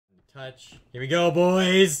Touch. Here we go,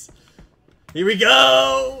 boys. Here we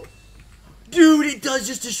go. Dude, it does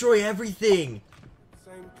just destroy everything.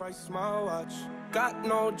 Same price as my watch. Got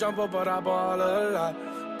no jumper, but I ball a lot.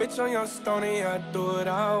 Bitch on your stony, I do what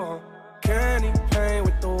I want. Candy paint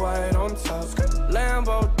with the white on top.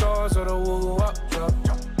 Lambo doors or the woo up drop.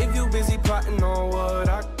 If you busy plotting on what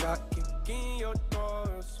I got, kick in your door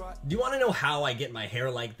and swat. Do you want to know how I get my hair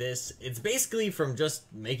like this? It's basically from just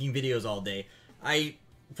making videos all day. I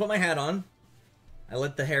put my hat on, I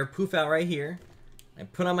let the hair poof out right here, I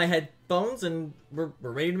put on my headphones, and we're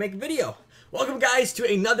ready to make a video. Welcome guys to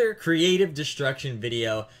another creative destruction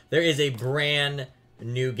video. There is a brand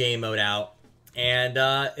new game mode out, and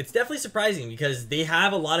it's definitely surprising because they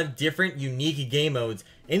have a lot of different unique game modes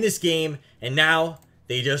in this game, and now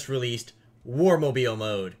they just released WARMOBILE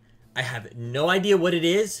mode. I have no idea what it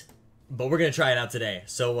is, but we're gonna try it out today.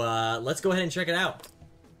 So let's go ahead and check it out.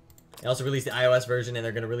 They also released the iOS version, and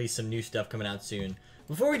they're going to release some new stuff coming out soon.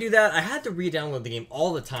 Before we do that, I had to re-download the game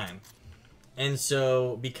all the time. And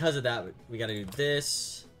so, because of that, we got to do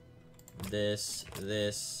this, this,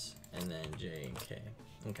 and then J and K.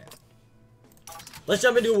 Okay. Let's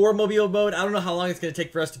jump into a WARMOBILE mode. I don't know how long it's going to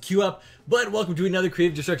take for us to queue up, but welcome to another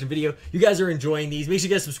Creative Destruction video. You guys are enjoying these. Make sure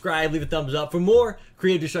you guys subscribe, leave a thumbs up for more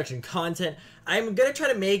Creative Destruction content. I'm going to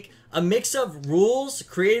try to make a mix of rules,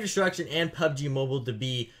 Creative Destruction, and PUBG Mobile to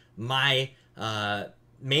be my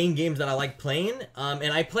main games that I like playing,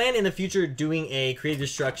 and I plan in the future doing a Creative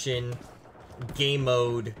Destruction game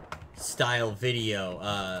mode style video,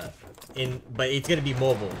 but it's gonna be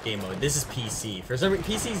mobile game mode. This is PC. For some reason,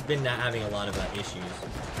 PC's been not having a lot of issues,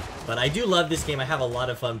 but I do love this game. I have a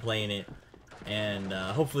lot of fun playing it, and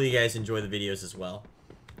hopefully you guys enjoy the videos as well.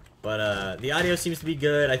 But the audio seems to be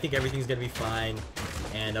good. I think everything's gonna be fine,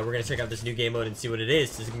 and we're gonna check out this new game mode and see what it is.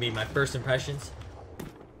 This is gonna be my first impressions.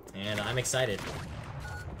 And I'm excited.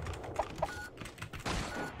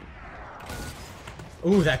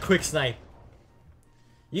 Ooh, that quick snipe.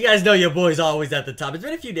 You guys know your boy's always at the top. It's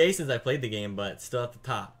been a few days since I played the game, but still at the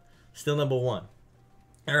top. Still number one.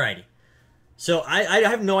 Alrighty. So, I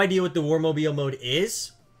have no idea what the WARMOBILE mode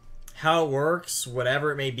is, how it works,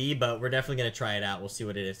 whatever it may be, but we're definitely going to try it out. We'll see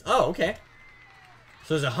what it is. Oh, okay.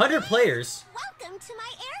 So, there's 100 players. Welcome to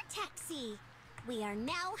my air taxi. We are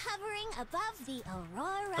now hovering above the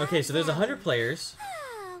Aurora. Okay, so there's 100 players.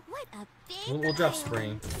 What a big We'll drop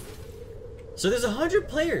spring. So there's 100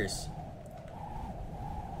 players.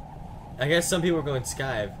 I guess some people are going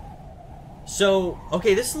Skype. So,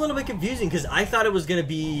 okay, this is a little bit confusing because I thought it was going to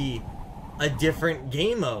be a different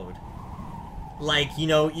game mode. Like, you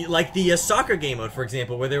know, like the soccer game mode, for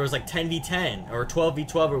example, where there was like 10v10 or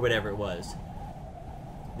 12v12 or whatever it was.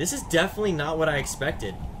 This is definitely not what I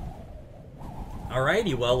expected.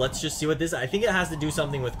 Alrighty, well, let's just see what this is. I think it has to do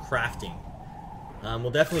something with crafting.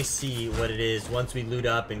 We'll definitely see what it is once we loot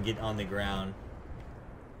up and get on the ground.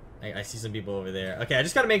 I see some people over there. Okay, I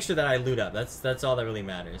just gotta make sure that I loot up. That's all that really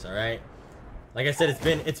matters, alright? Like I said,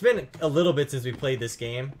 it's been a little bit since we played this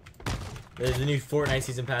game. There's a new Fortnite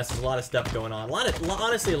season pass. There's a lot of stuff going on.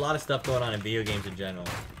 Honestly, a lot of stuff going on in video games in general.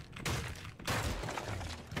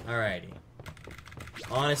 Alrighty.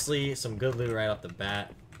 Honestly, some good loot right off the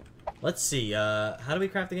bat. Let's see, how do we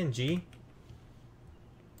craft again? G?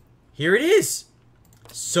 Here it is!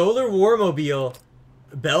 Solar WARMOBILE,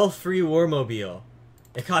 Bell-free WARMOBILE.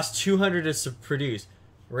 It costs 200 to produce.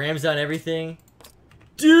 Rams down everything.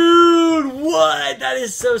 Dude, what? That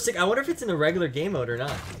is so sick. I wonder if it's in the regular game mode or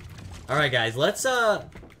not. Alright guys, let's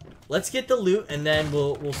get the loot, and then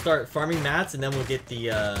we'll start farming mats, and then we'll get the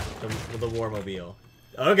WARMOBILE.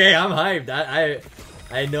 Okay, I'm hyped.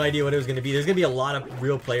 I had no idea what it was going to be. There's going to be a lot of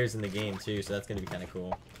real players in the game, too, so that's going to be kind of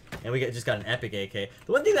cool. And we just got an epic AK.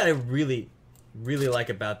 The one thing that I really, really like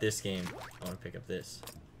about this game... I want to pick up this.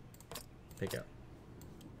 Pick up.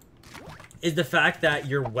 Is the fact that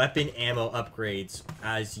your weapon ammo upgrades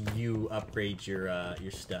as you upgrade your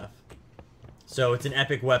stuff. So it's an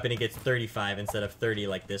epic weapon. It gets 35 instead of 30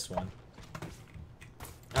 like this one.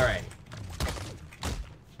 Alright.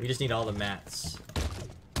 We just need all the mats.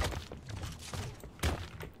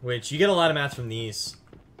 Which, you get a lot of mats from these.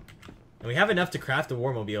 And we have enough to craft a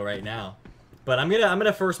WARMOBILE right now. But I'm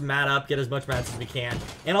gonna first mat up, get as much mats as we can,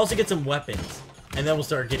 and also get some weapons. And then we'll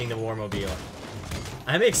start getting the WARMOBILE.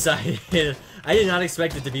 I'm excited. I did not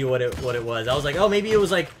expect it to be what it was. I was like, oh, maybe it was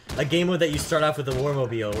like a game mode that you start off with a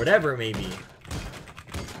WARMOBILE, or whatever it may be.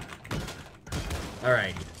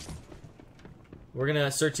 Alright. We're gonna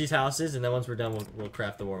search these houses, and then once we're done, we'll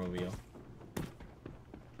craft the WARMOBILE.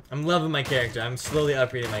 I'm loving my character. I'm slowly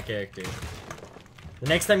upgrading my character. The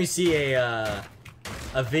next time you see a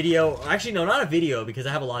a video. Actually, no, not a video, because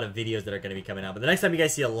I have a lot of videos that are going to be coming out. But the next time you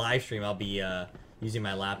guys see a live stream, I'll be using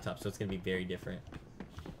my laptop, so it's going to be very different.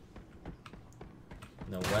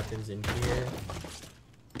 No weapons in here.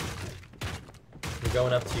 We're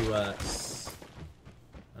going up to,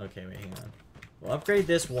 okay, wait, hang on. We'll upgrade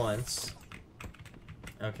this once.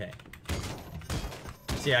 Okay.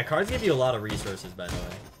 So yeah, cards give you a lot of resources, by the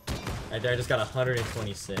way. Right there, I just got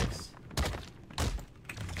 126.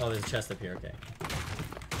 Oh, there's a chest up here, okay.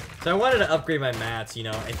 So I wanted to upgrade my mats, you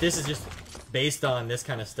know. If this is just based on this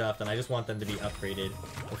kind of stuff, then I just want them to be upgraded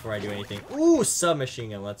before I do anything. Ooh,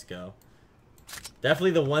 submachine gun, let's go.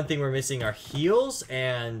 Definitely the one thing we're missing are heals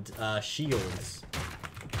and shields.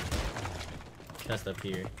 Chest up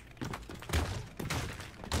here.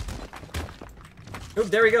 Oop,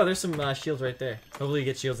 there we go. There's some shields right there. Hopefully you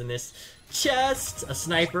get shields in this chest. A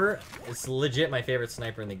sniper. It's legit my favorite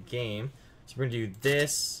sniper in the game. So we're gonna do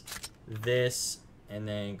this, this, and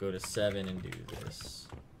then go to 7 and do this.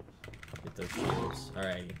 Get those shields.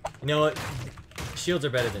 Alrighty. You know what? Shields are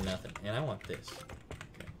better than nothing. And I want this.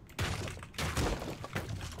 Okay.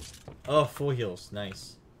 Oh, full heals.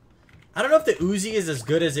 Nice. I don't know if the Uzi is as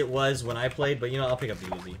good as it was when I played, but you know, I'll pick up the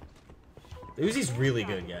Uzi. The Uzi's really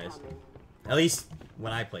good, guys. At least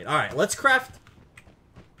when I played. Alright, let's craft.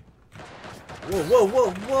 Whoa, whoa,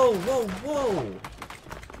 whoa, whoa, whoa, whoa.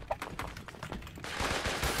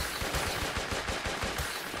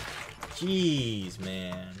 Jeez,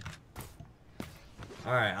 man.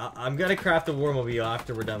 Alright, I'm gonna craft the Warmobile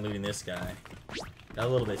after we're done looting this guy. Got a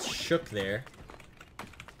little bit shook there.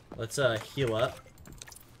 Let's heal up.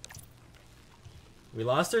 We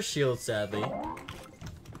lost our shield, sadly.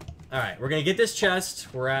 Alright, we're gonna get this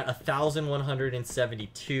chest. We're at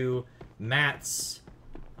 1,172 mats.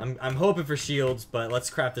 I'm hoping for shields, but let's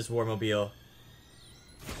craft this Warmobile.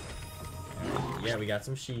 Yeah, we got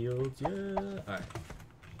some shields. Yeah. Alright.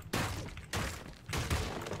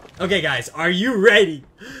 Okay, guys, are you ready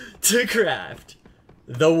to craft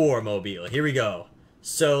the Warmobile? Here we go.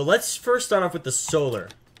 So let's first start off with the solar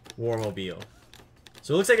Warmobile.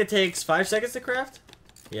 So it looks like it takes 5 seconds to craft?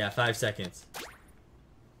 Yeah, 5 seconds.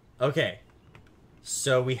 Okay.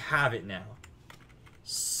 So we have it now.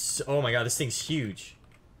 So, oh my god, this thing's huge.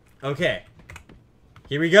 Okay.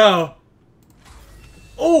 Here we go.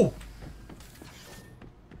 Oh!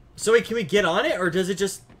 So wait, can we get on it, or does it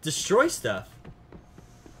just destroy stuff?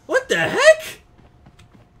 What the heck?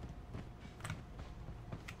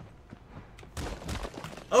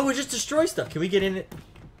 Oh, it just destroys stuff. Can we get in it?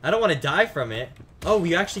 I don't want to die from it. Oh,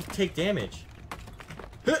 we actually take damage.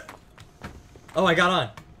 Oh, I got on.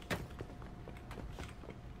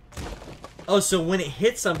 Oh, so when it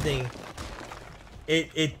hits something,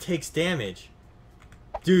 it takes damage.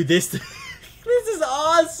 Dude, this this is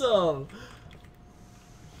awesome.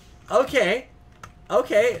 Okay.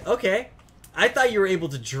 Okay, okay. I thought you were able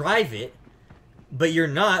to drive it, but you're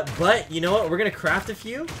not. But you know what? We're gonna craft a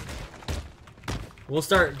few. We'll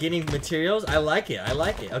start getting materials. I like it. I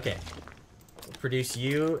like it. Okay. We'll produce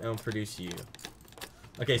you, and we'll produce you.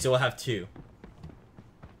 Okay, so we'll have 2.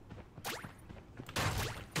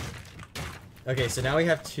 Okay, so now we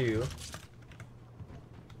have 2.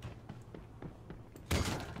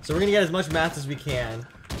 So we're gonna get as much mats as we can,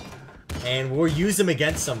 and we'll use them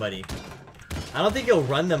against somebody. I don't think it'll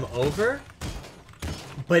run them over,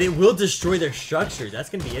 but it will destroy their structures. That's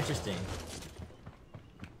gonna be interesting.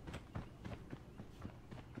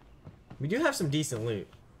 We do have some decent loot.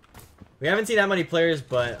 We haven't seen that many players,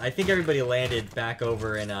 but I think everybody landed back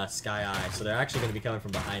over in Sky Eye, so they're actually gonna be coming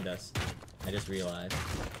from behind us. I just realized.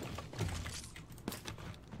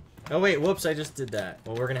 Oh wait, whoops, I just did that.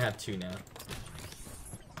 Well, we're gonna have 2 now.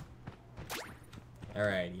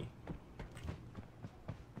 Alrighty.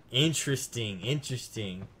 Interesting,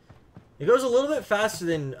 interesting. It goes a little bit faster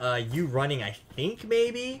than you running, I think,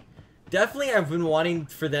 maybe? Definitely, I've been wanting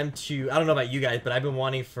for them to... I don't know about you guys, but I've been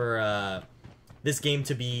wanting for this game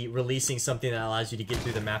to be releasing something that allows you to get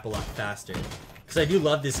through the map a lot faster. Because I do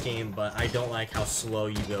love this game, but I don't like how slow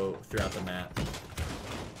you go throughout the map.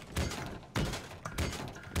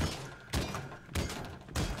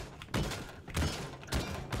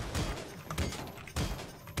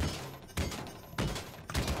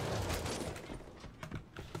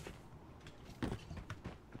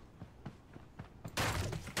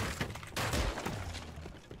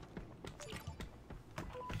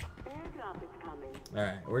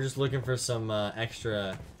 Alright, we're just looking for some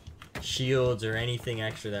extra shields or anything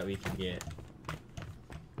extra that we can get.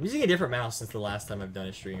 I'm using a different mouse since the last time I've done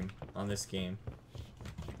a stream on this game.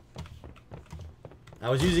 I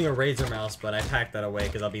was using a Razer mouse, but I packed that away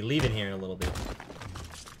because I'll be leaving here in a little bit.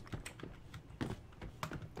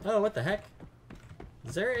 Oh, what the heck?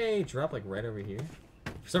 Is there a drop like right over here?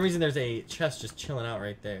 For some reason there's a chest just chilling out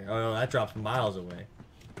right there. Oh no, that drops miles away.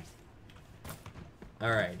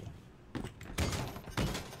 Alrighty.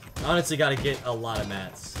 Honestly gotta get a lot of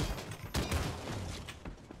mats.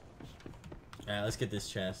 Alright, let's get this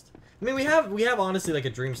chest. I mean we have honestly like a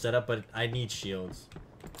dream setup, but I need shields.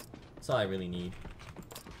 That's all I really need.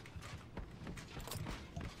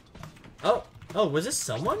 Oh! Oh, was this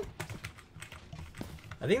someone?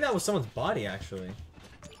 I think that was someone's body, actually.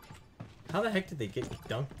 How the heck did they get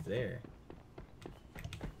dunked there?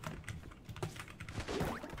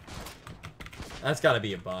 That's gotta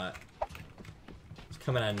be a bot. It's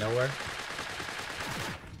coming out of nowhere.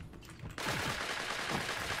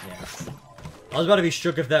 Yeah. I was about to be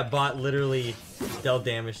shook if that bot literally dealt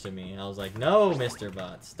damage to me. I was like, no, Mr.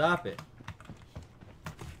 Bot, stop it.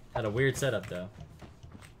 Had a weird setup, though.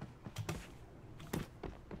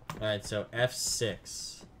 Alright, so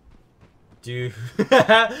F6. Dude,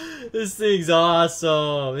 this thing's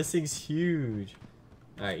awesome. This thing's huge.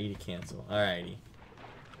 Alright, E to cancel. Alrighty.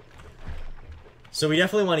 So we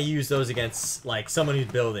definitely want to use those against, like, someone who's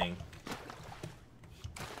building.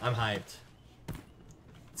 I'm hyped.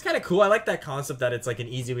 It's kind of cool. I like that concept that it's, like, an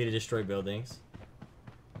easy way to destroy buildings.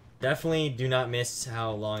 Definitely do not miss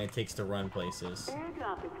how long it takes to run places.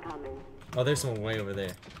 Airdrop is coming. Oh, there's someone way over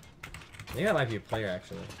there. I think that might be a player,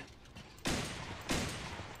 actually.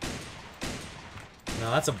 No,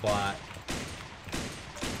 that's a bot.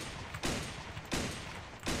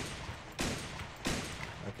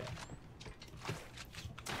 Okay.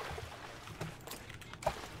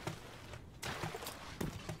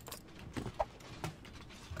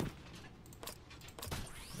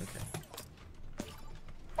 Okay.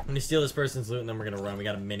 I'm gonna steal this person's loot and then we're gonna run. We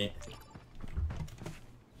got a minute.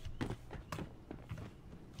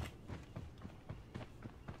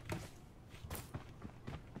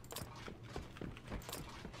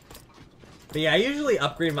 But yeah, I usually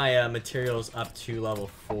upgrade my materials up to level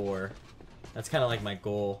 4. That's kind of like my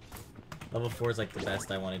goal. Level 4 is like the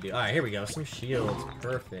best I want to do. Alright, here we go. Some shields.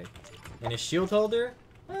 Perfect. And a shield holder?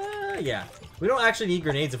 Yeah. We don't actually need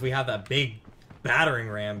grenades if we have that big battering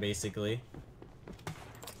ram, basically.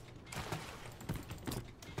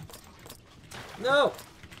 No!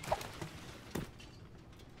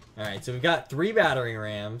 Alright, so we've got 3 battering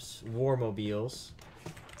rams. WARMOBILEs.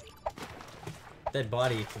 Dead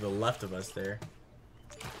body to the left of us there.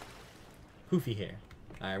 Poofy hair.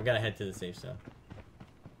 Alright, we gotta head to the safe zone.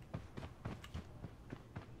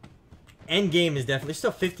 End game is definitely... There's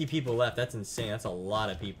still 50 people left. That's insane. That's a lot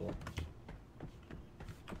of people.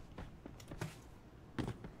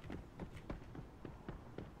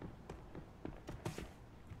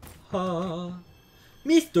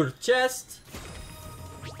 Mr. Chest!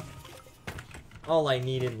 All I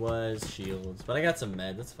needed was shields, but I got some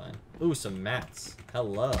med, that's fine. Ooh, some mats.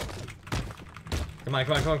 Hello. Come on,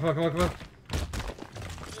 come on, come on, come on, come on, come on.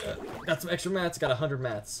 Got some extra mats, got 100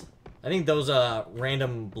 mats. I think those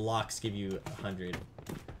random blocks give you 100.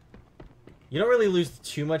 You don't really lose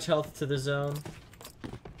too much health to the zone,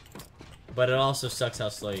 but it also sucks how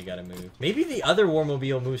slow you gotta move. Maybe the other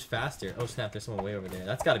WARMOBILE moves faster. Oh snap, there's someone way over there.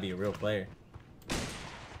 That's gotta be a real player.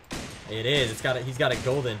 It is, he's got a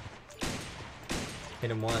golden. Hit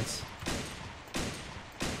him once.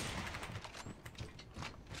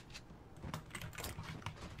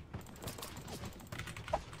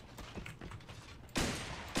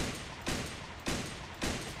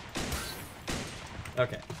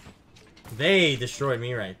 Okay. They destroyed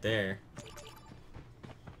me right there.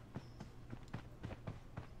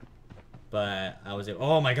 But I was able...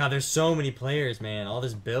 Oh my god, there's so many players, man. All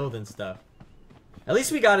this build and stuff. At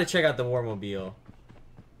least we gotta check out the WARMOBILE.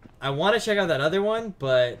 I want to check out that other one,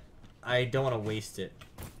 but I don't want to waste it.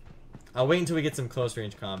 I'll wait until we get some close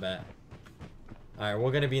range combat. Alright,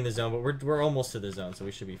 we're going to be in the zone, but we're almost to the zone, so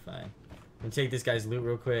we should be fine. I'm going to take this guy's loot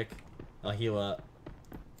real quick. I'll heal up.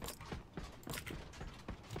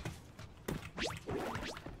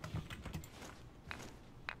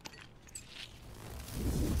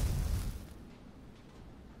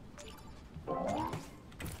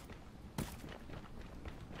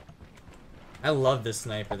 I love this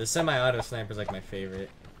sniper. The semi-auto sniper is like my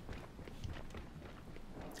favorite.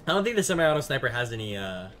 I don't think the semi-auto sniper has any,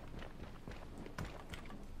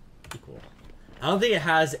 equal. I don't think it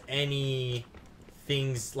has any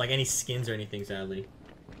things, like any skins or anything, sadly.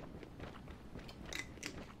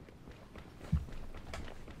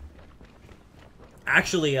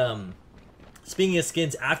 Actually, speaking of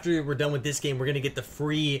skins, after we're done with this game, we're gonna get the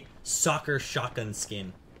free soccer shotgun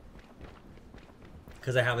skin.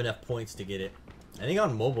 Because I have enough points to get it. I think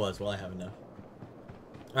on mobile as well I have enough.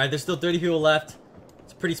 Alright, there's still 30 people left.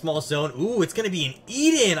 It's a pretty small zone. Ooh, it's gonna be in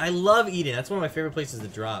Eden. I love Eden. That's one of my favorite places to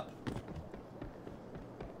drop.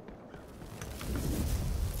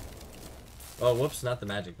 Oh, whoops, not the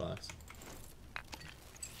magic box.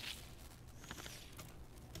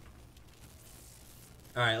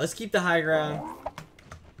 Alright, let's keep the high ground.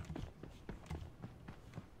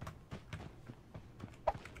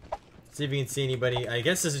 See if we can see anybody. I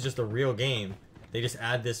guess this is just a real game. They just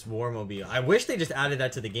add this WARMOBILE. I wish they just added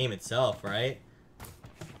that to the game itself, right?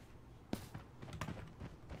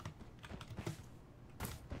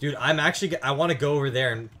 Dude, I want to go over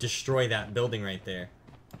there and destroy that building right there.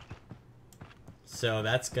 So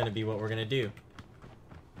that's going to be what we're going to do.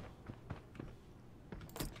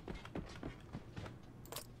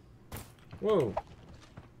 Whoa.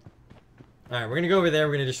 Alright, we're going to go over there.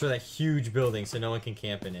 We're going to destroy that huge building so no one can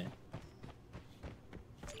camp in it.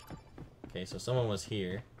 Okay, so someone was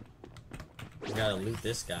here. We gotta loot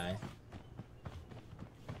this guy.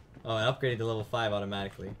 Oh, I upgraded to level 5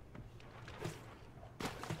 automatically.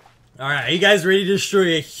 Alright, are you guys ready to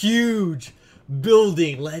destroy a huge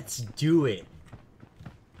building? Let's do it.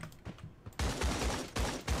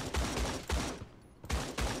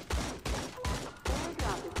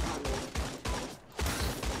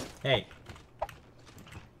 Hey.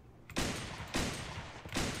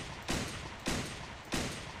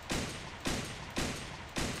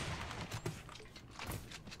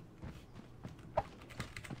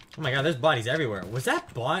 Oh my god, there's bodies everywhere. Was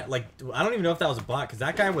that bot? Like, I don't even know if that was a bot, because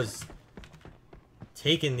that guy was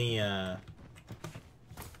taking the,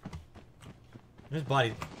 There's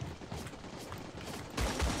bodies.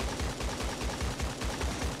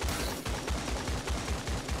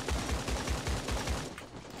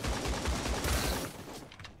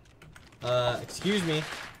 Excuse me.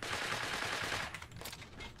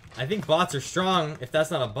 I think bots are strong, if that's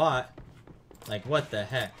not a bot. Like, what the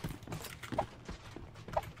heck?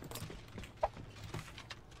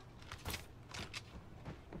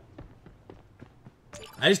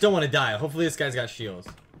 I just don't want to die. Hopefully this guy's got shields.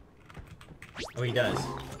 Oh, he does.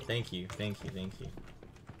 Thank you, thank you, thank you.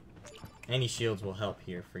 Any shields will help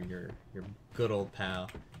here for your good old pal.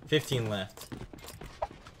 15 left.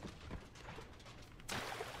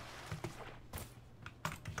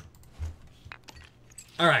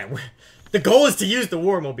 Alright, the goal is to use the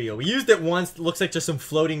WARMOBILE. We used it once. It looks like just some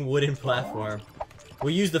floating wooden platform.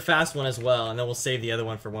 We'll use the fast one as well, and then we'll save the other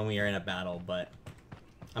one for when we are in a battle, but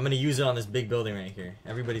I'm gonna use it on this big building right here.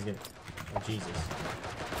 Everybody's gonna... Oh, Jesus.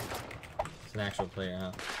 It's an actual player,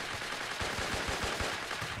 huh?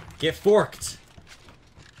 Get forked!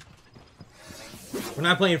 We're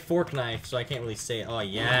not playing fork knife, so I can't really say it. Oh,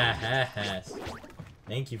 yes.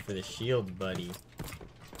 Thank you for the shield, buddy.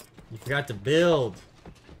 You forgot to build.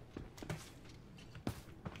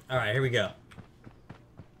 Alright, here we go.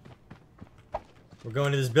 We're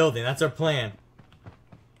going to this building. That's our plan.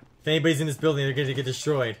 If anybody's in this building, they're going to get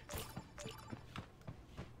destroyed.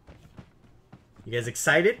 You guys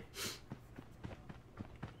excited?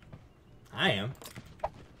 I am.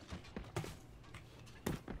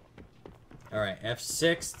 Alright,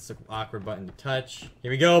 F6. It's an awkward button to touch.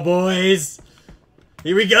 Here we go, boys!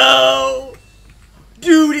 Here we go!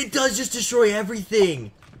 Dude, it does just destroy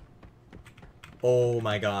everything! Oh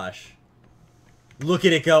my gosh. Look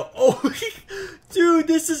at it go. Oh, dude,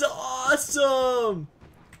 this is awesome!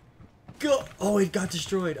 Go! Oh, it got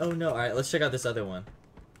destroyed. Oh no. Alright, let's check out this other one.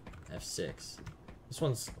 F6. This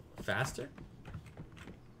one's faster?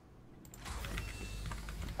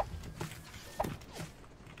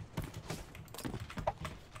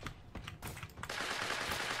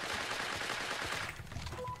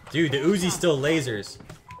 Dude, the Uzi still lasers.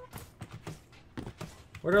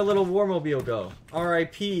 Where'd our little WARMOBILE go?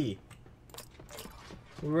 R.I.P.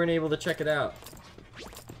 We weren't able to check it out.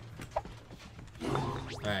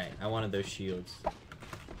 Alright, I wanted those shields.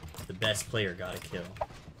 The best player got a kill.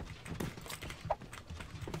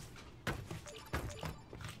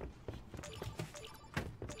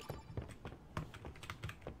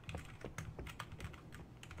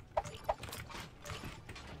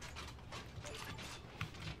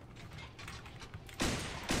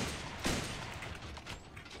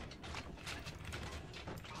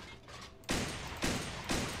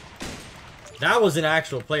 That was an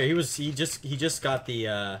actual player. He just got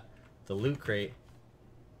the loot crate.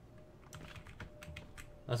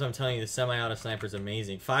 That's what I'm telling you. The semi-auto sniper is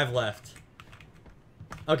amazing. 5 left.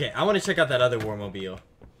 Okay, I want to check out that other WARMOBILE.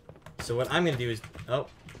 So what I'm gonna do is, oh,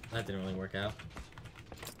 that didn't really work out.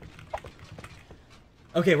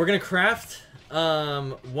 Okay, we're gonna craft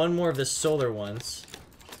one more of the solar ones.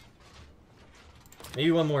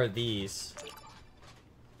 Maybe one more of these.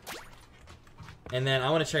 And then I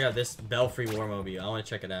want to check out this Belfry Warmobile. I want to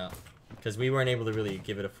check it out. Because we weren't able to really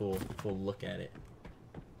give it a full look at it.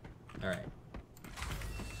 Alright.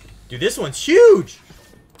 Dude, this one's huge!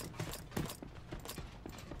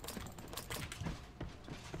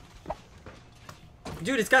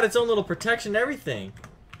 Dude, it's got its own little protection and everything.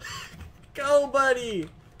 Go, buddy!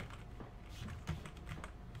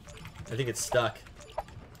 I think it's stuck.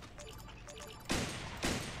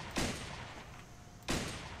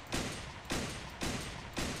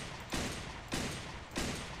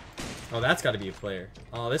 Oh, that's got to be a player.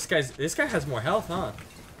 Oh, this guy has more health, huh?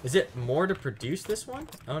 Is it more to produce this one?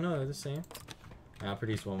 Oh no, they're the same. I'll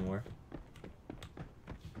produce one more.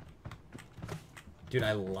 Dude,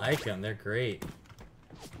 I like them. They're great.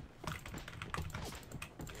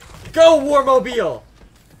 Go, Warmobile!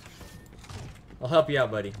 I'll help you out,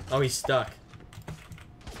 buddy. Oh, he's stuck.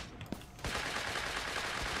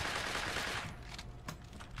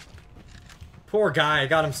 Poor guy, I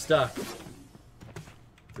got him stuck.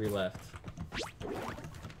 3 left.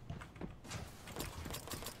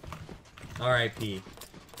 R.I.P.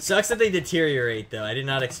 Sucks that they deteriorate, though. I did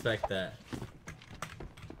not expect that.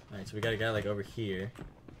 Alright, so we got a guy, like, over here.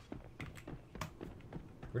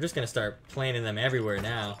 We're just gonna start planting them everywhere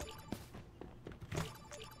now.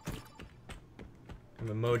 I'm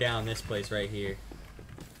gonna mow down this place right here.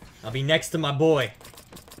 I'll be next to my boy.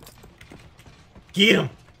 Get him!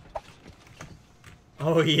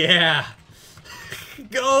 Oh, yeah!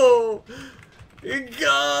 Go!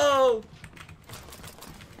 Go!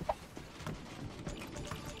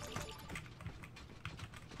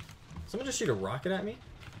 Someone just shoot a rocket at me?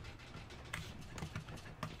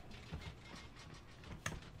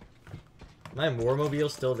 My Warmobile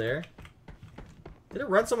still there? Did it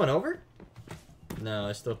run someone over? No,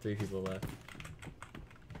 there's still 3 people left.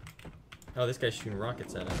 Oh, this guy's shooting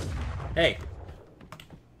rockets at us. Hey!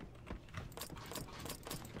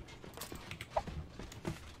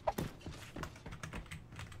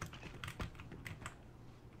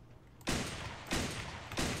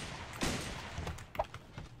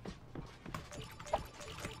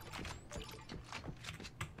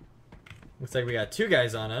 Looks like we got 2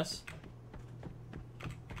 guys on us.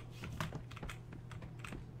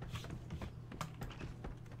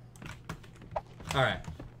 Alright.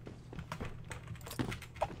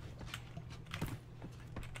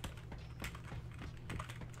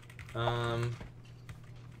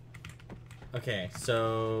 Okay,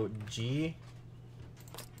 so G.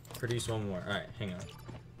 Produce one more. Alright, hang on.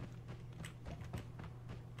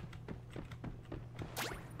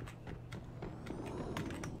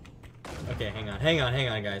 Okay, hang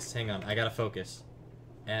on, guys. Hang on. I gotta focus.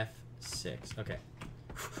 F6. Okay.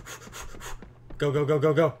 Go, go, go,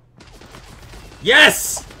 go, go.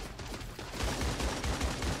 Yes!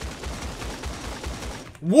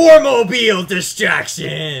 Warmobile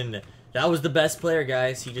distraction! That was the best player,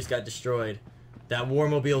 guys. He just got destroyed. That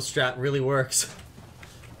Warmobile strat really works.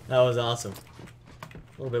 That was awesome.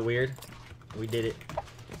 A little bit weird. We did it.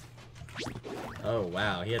 Oh,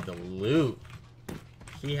 wow. He had the loot.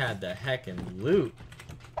 He had the heckin' loot.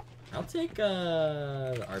 I'll take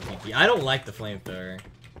the RPG. I don't like the flamethrower.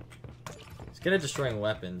 It's good at destroying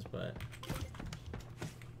weapons, but...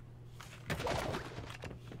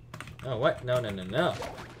 Oh, what? No, no, no, no.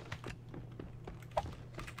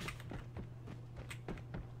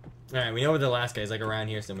 Alright, we know where the last guy is, like around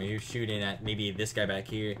here somewhere. He was shooting at maybe this guy back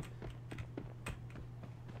here.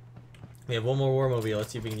 We have one more Warmobile.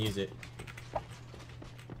 Let's see if we can use it.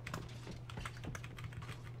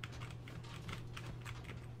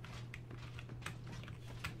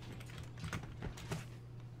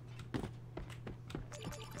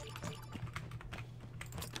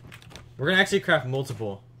 We're gonna actually craft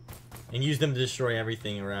multiple and use them to destroy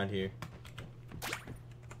everything around here.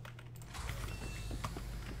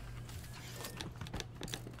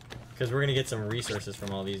 Because we're gonna get some resources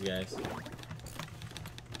from all these guys.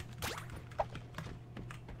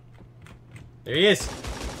 There he is!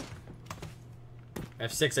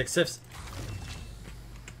 F6, X6.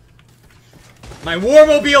 My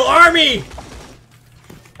Warmobile army!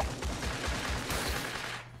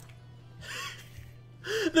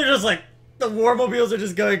 They're just like, the Warmobiles are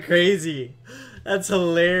just going crazy. That's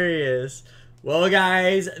hilarious. Well,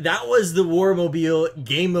 guys, that was the Warmobile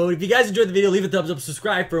game mode. If you guys enjoyed the video, leave a thumbs up,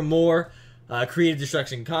 subscribe for more creative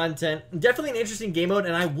destruction content. Definitely an interesting game mode,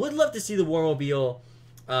 and I would love to see the Warmobile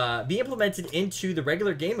be implemented into the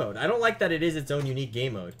regular game mode. I don't like that it is its own unique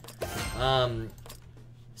game mode.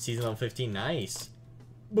 Season level 15, nice.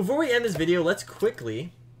 Before we end this video, let's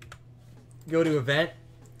quickly go to event.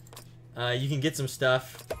 You can get some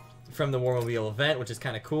stuff from the Warmobile event, which is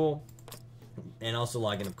kind of cool. and also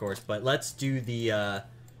log in, of course. But let's do the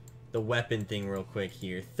weapon thing real quick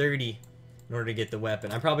here. 30 in order to get the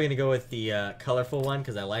weapon. I'm probably gonna go with the colorful one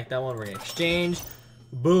because I like that one. We're gonna exchange.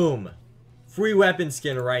 Boom, free weapon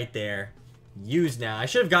skin right there. Use now. I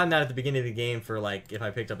should have gotten that at the beginning of the game for like if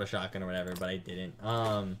I picked up a shotgun or whatever, but I didn't.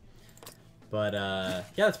 Yeah,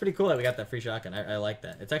 that's pretty cool that we got that free shotgun. I like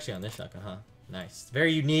that. It's actually on this shotgun, huh? Nice.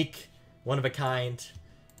 Very unique, one of a kind.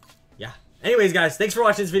 Yeah. Anyways, guys, thanks for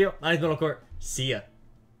watching this video. My name's Medalcore. See ya.